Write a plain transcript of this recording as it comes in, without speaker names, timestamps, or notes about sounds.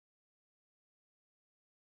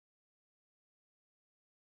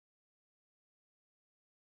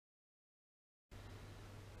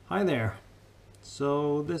Hi there.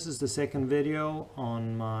 So this is the second video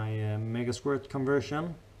on my Megasquirt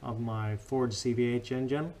conversion of my Ford CVH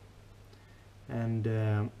engine, and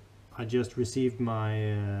I just received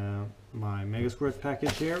my my Megasquirt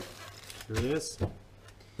package here. Here it is.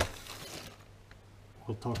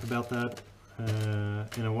 We'll talk about that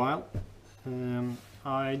in a while.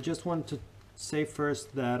 I just want to say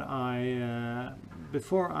first that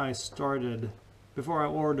before I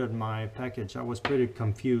ordered my package, I was pretty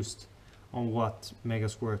confused on what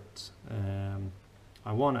Megasquirt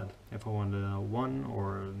I wanted. If I wanted a 1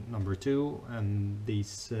 or number 2, and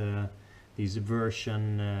these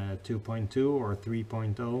version 2.2 or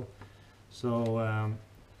 3.0. So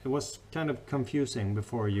it was kind of confusing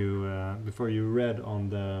before you read on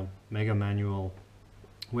the Mega Manual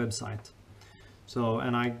website. So,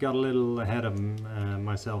 and I got a little ahead of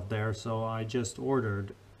myself there, so I just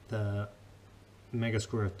ordered the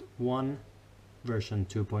Megasquirt 1 version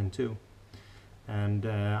 2.2, and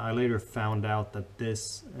I later found out that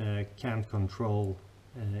this can't control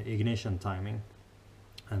ignition timing,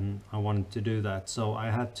 and I wanted to do that, so I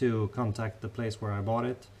had to contact the place where I bought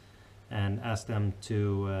it and ask them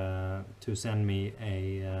to send me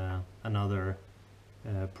another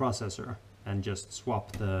processor and just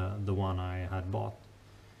swap the one I had bought.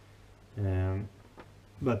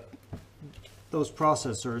 But those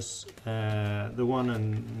processors, the 1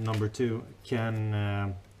 and number 2,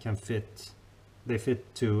 can fit. They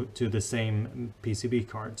fit to the same PCB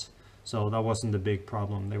cards, so that wasn't a big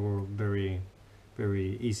problem. They were very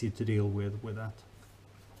easy to deal with that.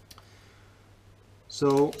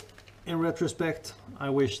 So in retrospect, I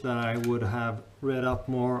wish that I would have read up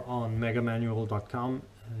more on megamanual.com,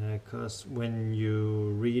 because when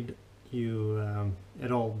you read,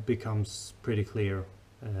 it all becomes pretty clear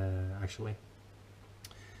actually.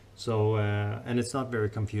 So and it's not very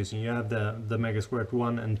confusing. You have the Megasquirt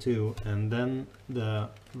 1 and 2, and then the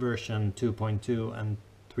version 2.2 and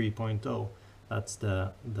 3.0. That's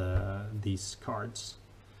these cards.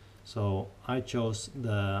 So I chose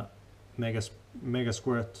the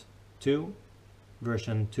Megasquirt 2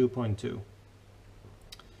 version 2.2.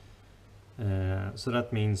 So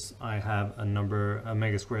that means I have a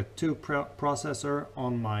Megasquirt 2 processor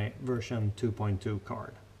on my version 2.2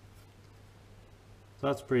 card. So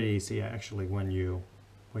that's pretty easy actually when you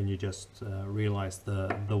just realize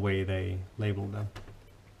the way they label them.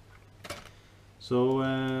 So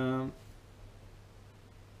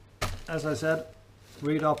as I said,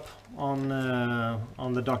 read up on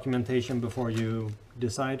the documentation before you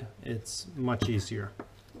decide. It's much easier,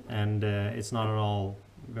 and it's not at all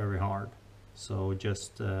very hard. So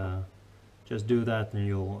just do that, and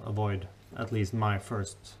you'll avoid at least my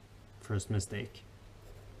first mistake.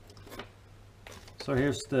 So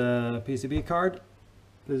here's the PCB card.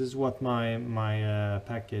 This is what my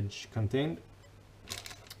package contained.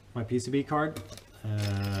 My PCB card,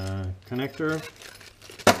 connectors,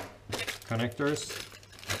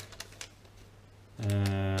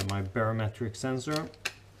 my barometric sensor,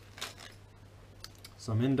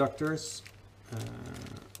 some inductors,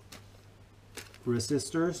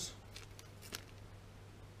 resistors.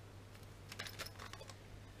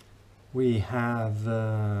 We have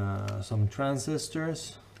some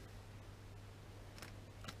transistors,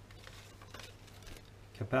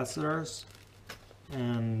 capacitors,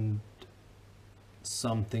 and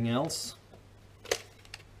something else,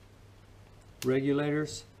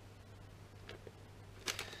 regulators,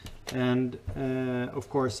 and of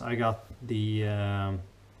course I got the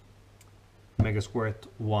Megasquirt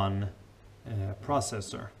 1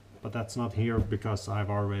 processor, but that's not here because I've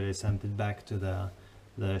already sent it back to the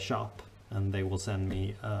shop, and they will send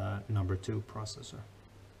me a number 2 processor.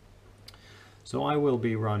 So I will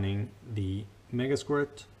be running the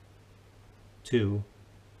Megasquirt 2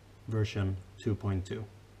 version 2.2.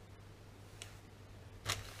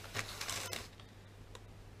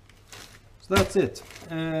 So that's it.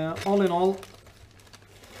 All in all,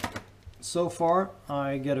 so far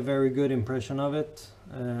I get a very good impression of it.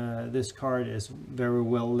 This card is very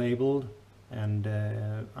well labeled, and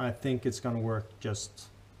I think it's gonna work just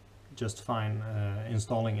fine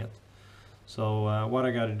installing it. So what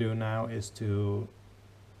I got to do now is to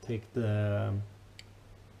take the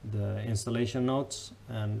installation notes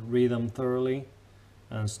and read them thoroughly,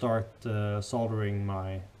 and start soldering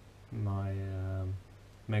my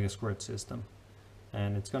Megasquirt system,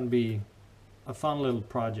 and it's gonna be a fun little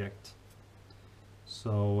project.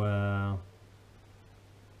 So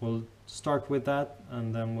we'll start with that,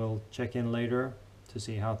 and then we'll check in later to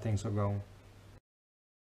see how things are going.